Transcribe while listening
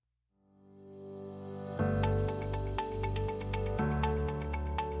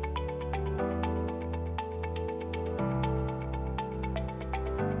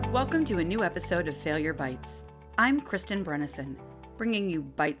Welcome to a new episode of Failure Bites. I'm Kristen Brennison, bringing you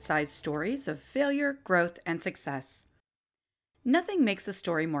bite-sized stories of failure, growth, and success. Nothing makes a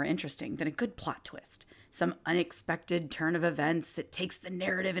story more interesting than a good plot twist, some unexpected turn of events that takes the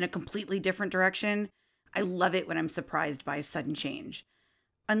narrative in a completely different direction. I love it when I'm surprised by a sudden change.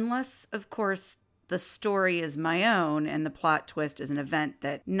 Unless, of course, the story is my own and the plot twist is an event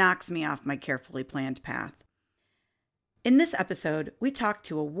that knocks me off my carefully planned path. In this episode, we talk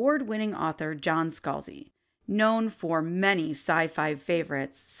to award-winning author John Scalzi, known for many sci-fi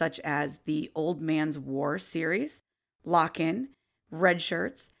favorites such as the Old Man's War series, Lock-In, Red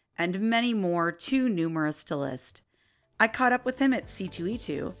Shirts, and many more too numerous to list. I caught up with him at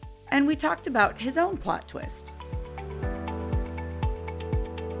C2E2, and we talked about his own plot twist.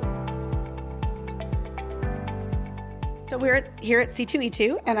 So we're here at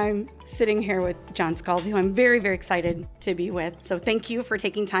C2E2, and I'm sitting here with John Scalzi, who I'm very, very excited to be with. So thank you for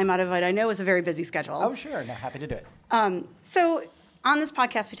taking time out of it. I know it's a very busy schedule. Oh, sure. No, happy to do it. So on this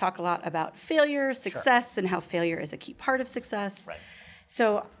podcast, we talk a lot about failure, success, and how failure is a key part of success. Right.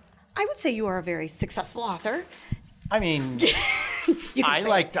 So I would say you are a very successful author. I mean, I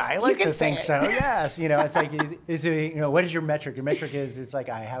like to think so. Yes, it's like, what is your metric? Your metric is, it's like,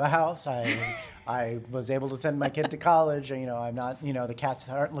 I have a house. I was able to send my kid to college. I'm not, the cats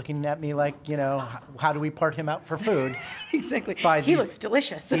aren't looking at me like, how do we part him out for food? Exactly. He looks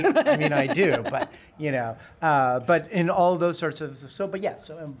delicious. I do, but but in all those sorts of so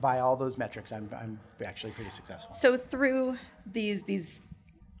by all those metrics, I'm actually pretty successful. So through these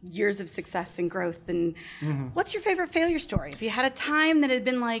years of success and growth, and what's your favorite failure story? If you had a time that had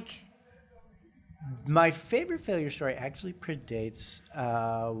been like... My favorite failure story actually predates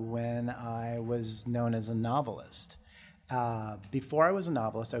when I was known as a novelist. Before I was a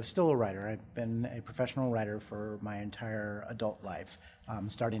novelist, I was still a writer. I've been a professional writer for my entire adult life,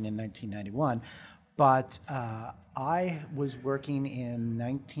 starting in 1991. But I was working in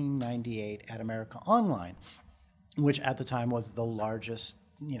 1998 at America Online, which at the time was the largest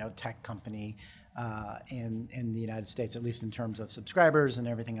tech company in the United States, at least in terms of subscribers and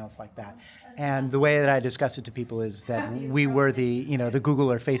everything else like that. And the way that I discuss it to people is that we were the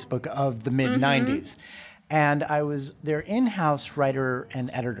Google or Facebook of the mid-90s. And I was their in-house writer and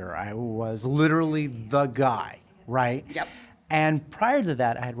editor. I was literally the guy, right? Yep. And prior to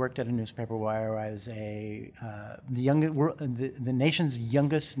that, I had worked at a newspaper where I was the nation's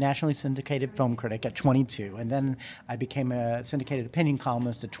youngest nationally syndicated film critic at 22. And then I became a syndicated opinion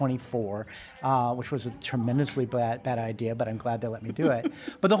columnist at 24, which was a tremendously bad idea, but I'm glad they let me do it.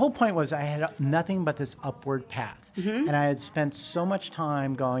 But the whole point was I had nothing but this upward path. And I had spent so much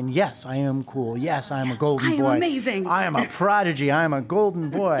time going, yes, I am cool. Yes, I am a golden boy. I am amazing. I am a prodigy. I am a golden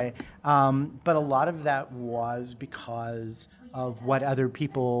boy. But a lot of that was because of what other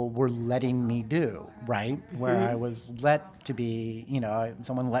people were letting me do, right? Where I was let to be,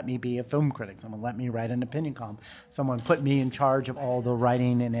 someone let me be a film critic, someone let me write an opinion column, someone put me in charge of all the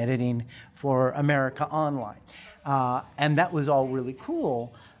writing and editing for America Online. And that was all really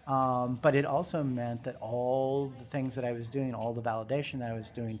cool, but it also meant that all the things that I was doing, all the validation that I was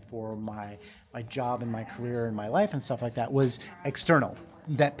doing for my job and my career and my life and stuff like that was external,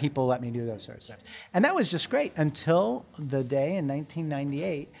 that people let me do those sort of stuff. And that was just great until the day in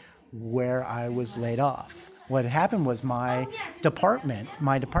 1998 where I was laid off. What happened was my department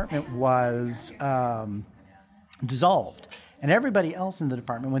was dissolved, and everybody else in the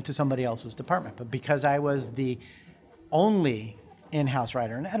department went to somebody else's department. But because I was the only in-house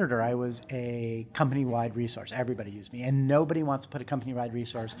writer and editor, I was a company-wide resource. Everybody used me, and nobody wants to put a company-wide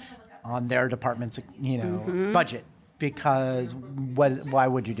resource on their department's budget. Because why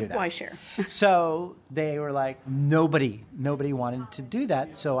would you do that? Why share? So they were like, nobody wanted to do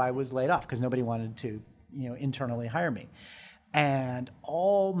that. So I was laid off because nobody wanted to, internally hire me. And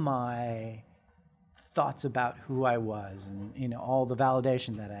all my thoughts about who I was and, all the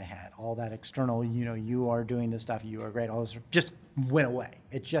validation that I had, all that external, you are doing this stuff, you are great, all this just went away.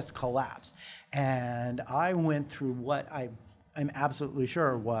 It just collapsed. And I went through what I'm absolutely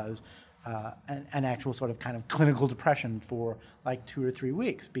sure was an actual sort of kind of clinical depression for like 2 or 3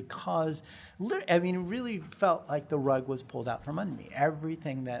 weeks because, it really felt like the rug was pulled out from under me.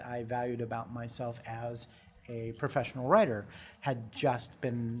 Everything that I valued about myself as a professional writer had just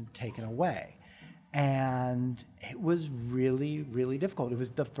been taken away. And it was really, really difficult. It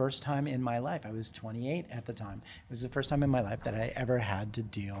was the first time in my life, I was 28 at the time, it was the first time in my life that I ever had to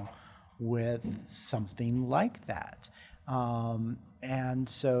deal with something like that. And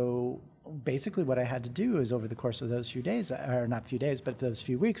so basically what I had to do is over the course of those few days, or not few days, but those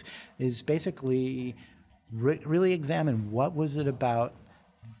few weeks, is basically really examine what was it about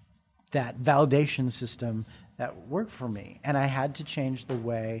that validation system that worked for me. And I had to change the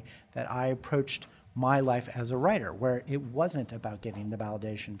way that I approached my life as a writer, where it wasn't about getting the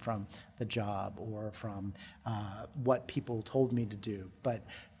validation from the job or from what people told me to do, but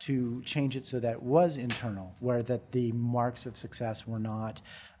to change it so that it was internal, where that the marks of success were not,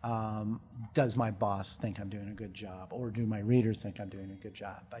 does my boss think I'm doing a good job, or do my readers think I'm doing a good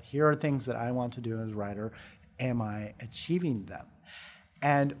job? But here are things that I want to do as a writer. Am I achieving them?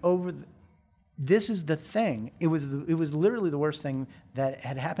 And this is the thing. It was literally the worst thing that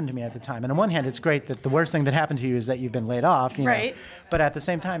had happened to me at the time. And on one hand, it's great that the worst thing that happened to you is that you've been laid off, you know. But at the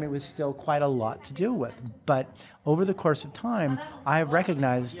same time, it was still quite a lot to deal with. But over the course of time, I have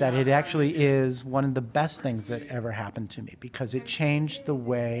recognized that it actually is one of the best things that ever happened to me, because it changed the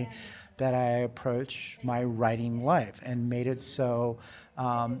way that I approach my writing life and made it so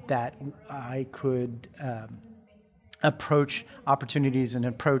that I could approach opportunities and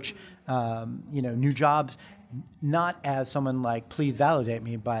approach new jobs, not as someone like, please validate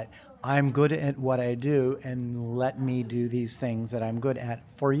me, but I'm good at what I do and let me do these things that I'm good at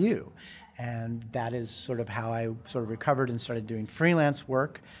for you. And that is sort of how I sort of recovered and started doing freelance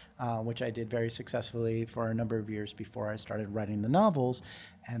work, which I did very successfully for a number of years before I started writing the novels.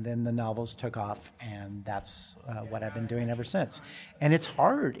 And then the novels took off, and that's what I've been doing ever since. And it's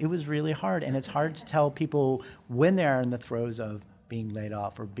hard. It was really hard. And it's hard to tell people when they're in the throes of being laid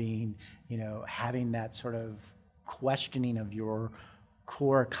off or being, having that sort of questioning of your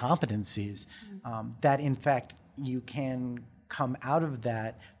core competencies, that in fact you can come out of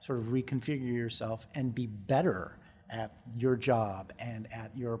that, sort of reconfigure yourself and be better at your job and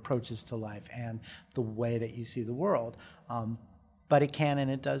at your approaches to life and the way that you see the world. But it can and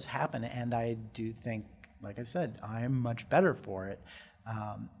it does happen. And I do think, like I said, I am much better for it,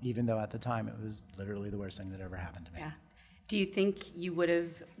 even though at the time it was literally the worst thing that ever happened to me. Yeah. Do you think you would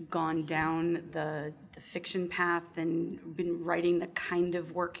have gone down the fiction path and been writing the kind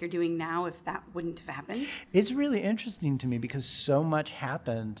of work you're doing now if that wouldn't have happened? It's really interesting to me because so much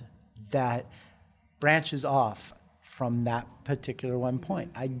happened that branches off from that particular one point.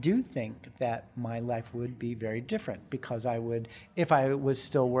 I do think that my life would be very different because I would, if I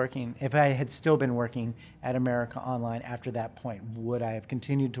had still been working at America Online after that point, would I have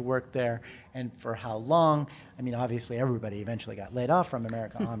continued to work there, and for how long? I mean, obviously everybody eventually got laid off from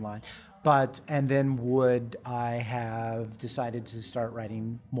America Online, and then would I have decided to start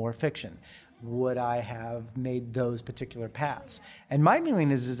writing more fiction? Would I have made those particular paths? And my feeling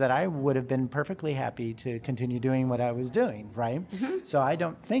is that I would have been perfectly happy to continue doing what I was doing, right? Mm-hmm. So I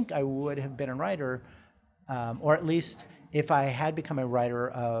don't think I would have been a writer, or at least if I had become a writer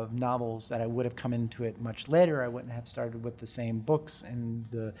of novels, that I would have come into it much later. I wouldn't have started with the same books, and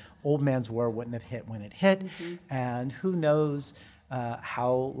the Old Man's War wouldn't have hit when it hit. Mm-hmm. And who knows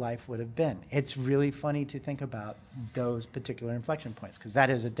how life would have been. It's really funny to think about those particular inflection points, because that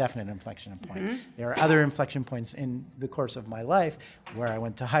is a definite inflection point. Mm-hmm. There are other inflection points in the course of my life where I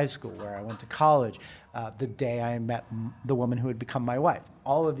went to high school, where I went to college, the day I met the woman who would become my wife.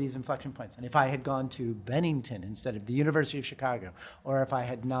 All of these inflection points. And if I had gone to Bennington instead of the University of Chicago, or if I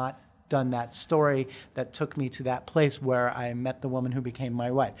had not done that story that took me to that place where I met the woman who became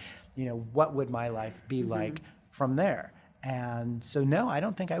my wife, what would my life be mm-hmm. like from there? And so, no, I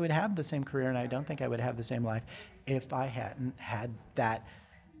don't think I would have the same career, and I don't think I would have the same life if I hadn't had that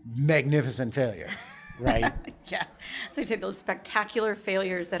magnificent failure, right? Yeah. So you take those spectacular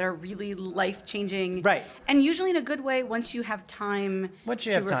failures that are really life-changing. Right. And usually in a good way once you have time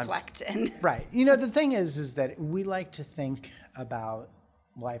to reflect. And right. The thing is that we like to think about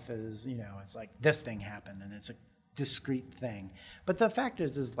life as, it's like this thing happened, and it's a discrete thing. But the fact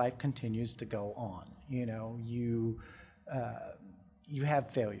is life continues to go on. You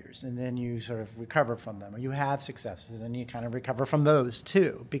have failures, and then you sort of recover from them, or you have successes, and you kind of recover from those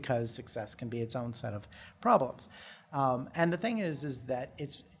too, because success can be its own set of problems. And the thing is that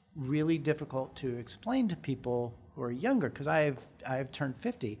it's really difficult to explain to people who are younger, because I've turned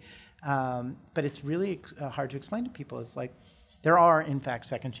 50, but it's really hard to explain to people. It's like there are, in fact,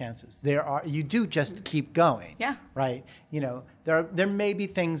 second chances. You do just keep going. Yeah. Right. There may be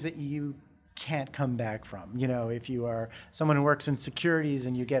things that you can't come back from. If you are someone who works in securities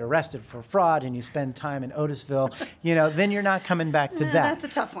and you get arrested for fraud and you spend time in Otisville, then you're not coming back to that. That's a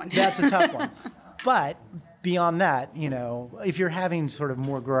tough one. That's a tough one. But beyond that, if you're having sort of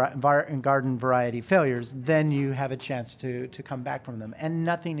more garden variety failures, then you have a chance to come back from them. And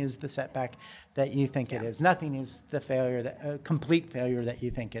nothing is the setback that you think it is. Nothing is the complete failure that you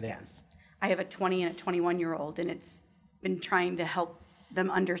think it is. I have a 20 and a 21-year-old, and it's been trying to help them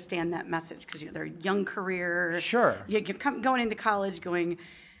understand that message, because they're a young career. Sure. You're going into college going,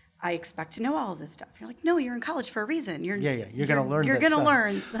 I expect to know all of this stuff. You're like, no, you're in college for a reason. You're You're going to learn. You're going to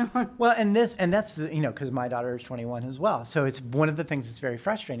learn. Well, and that's because my daughter is 21 as well. So it's one of the things that's very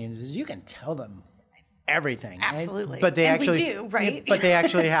frustrating is you can tell them everything. Absolutely. But they and actually we do, right? But they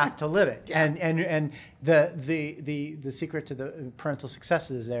actually have to live it. Yeah. And the secret to the parental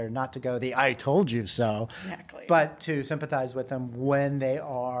success is there not to go the I told you so. Exactly. But to sympathize with them when they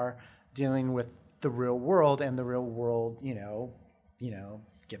are dealing with the real world, and the real world,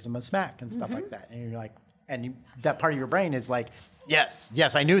 gives them a smack and stuff like that. And you're like, that part of your brain is like, yes,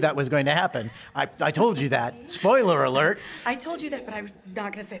 I knew that was going to happen. I told you that. Spoiler alert. I told you that, but I'm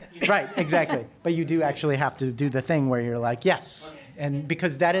not going to say that. Right, exactly. But you do actually have to do the thing where you're like, yes. And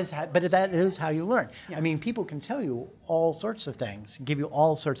because that is how you learn. Yeah. I mean, people can tell you all sorts of things, give you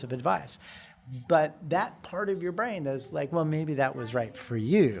all sorts of advice. But that part of your brain that's like, well, maybe that was right for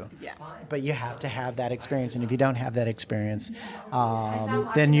you. Yeah. But you have to have that experience. And if you don't have that experience,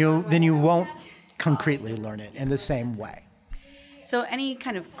 then you won't concretely learn it in the same way. So any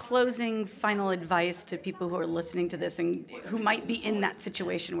kind of closing final advice to people who are listening to this and who might be in that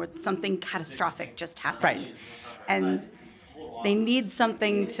situation where something catastrophic just happened, right, and they need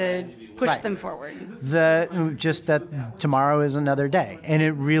something to push them forward? Just that tomorrow is another day, and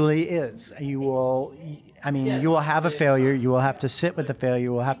it really is. You will have a failure. You will have to sit with the failure.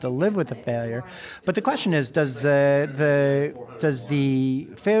 You will have to live with the failure. But the question is, does the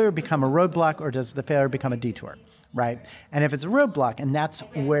failure become a roadblock, or does the failure become a detour? Right? And if it's a roadblock and that's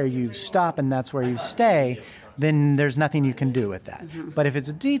where you stop and that's where you stay, then there's nothing you can do with that. Mm-hmm. But if it's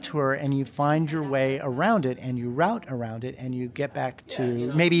a detour and you find your way around it and you route around it and you get back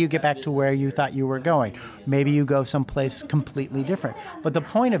to, maybe you get back to where you thought you were going. Maybe you go someplace completely different. But the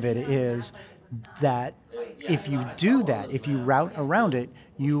point of it is that if you do that, if you route around it,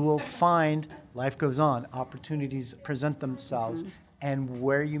 you will find life goes on, opportunities present themselves, and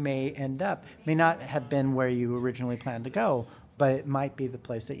where you may end up may not have been where you originally planned to go, but it might be the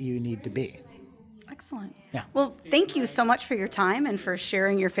place that you need to be. Excellent. Yeah. Well, thank you so much for your time and for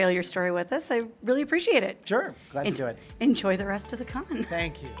sharing your failure story with us. I really appreciate it. Sure. Glad to do it. Enjoy the rest of the con.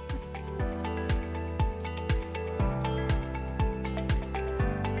 Thank you.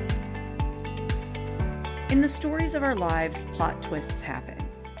 In the stories of our lives, plot twists happen.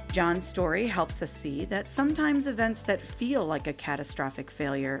 John's story helps us see that sometimes events that feel like a catastrophic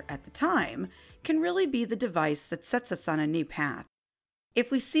failure at the time can really be the device that sets us on a new path.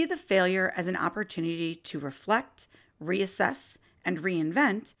 If we see the failure as an opportunity to reflect, reassess, and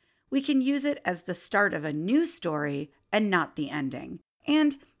reinvent, we can use it as the start of a new story and not the ending.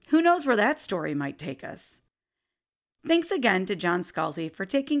 And who knows where that story might take us. Thanks again to John Scalzi for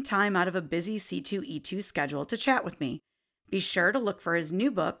taking time out of a busy C2E2 schedule to chat with me. Be sure to look for his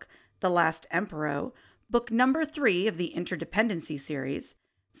new book, The Last Emperor, book number 3 of the Interdependency series,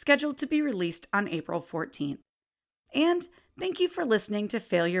 scheduled to be released on April 14th. And thank you for listening to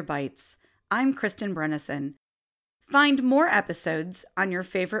Failure Bites. I'm Kristen Brennison. Find more episodes on your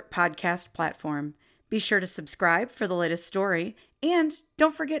favorite podcast platform. Be sure to subscribe for the latest story, and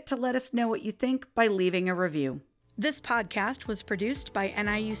don't forget to let us know what you think by leaving a review. This podcast was produced by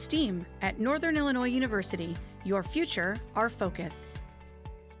NIU STEAM at Northern Illinois University. Your future, our focus.